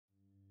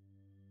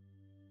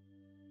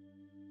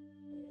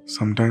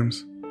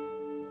Sometimes,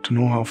 to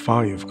know how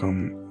far you've come,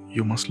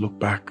 you must look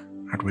back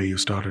at where you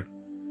started.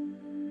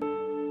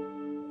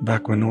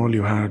 Back when all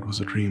you had was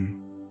a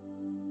dream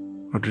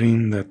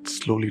that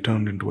slowly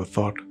turned into a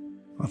thought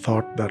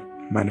that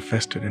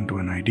manifested into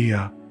an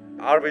idea.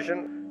 Our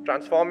vision,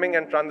 transforming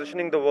and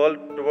transitioning the world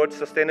towards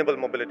sustainable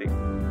mobility.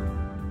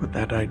 But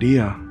that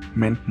idea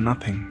meant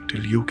nothing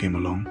till you came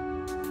along.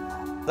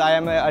 I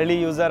am an early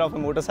user of a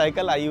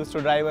motorcycle. I used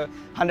to drive a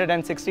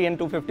 160 and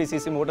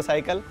 250cc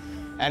motorcycle,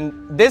 and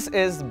this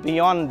is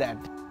beyond that.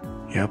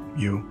 Yep,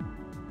 you.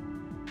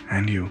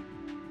 And you.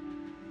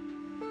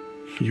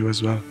 You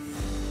as well.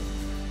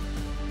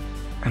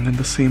 And then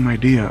the same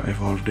idea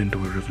evolved into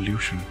a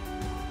revolution.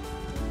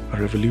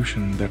 A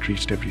revolution that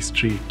reached every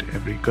street,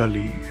 every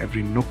gully,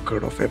 every nook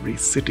of every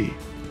city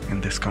in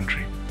this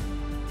country.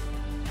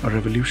 A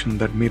revolution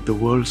that made the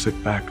world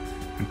sit back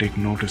and take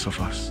notice of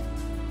us.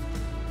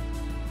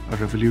 A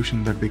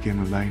revolution that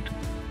became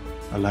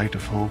a light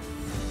of hope,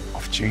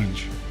 of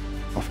change,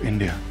 of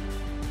India.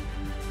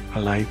 A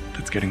light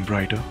that's getting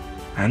brighter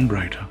and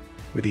brighter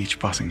with each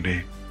passing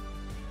day.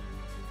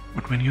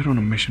 But when you're on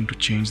a mission to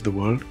change the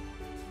world,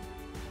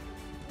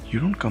 you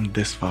don't come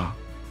this far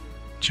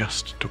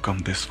just to come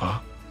this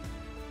far.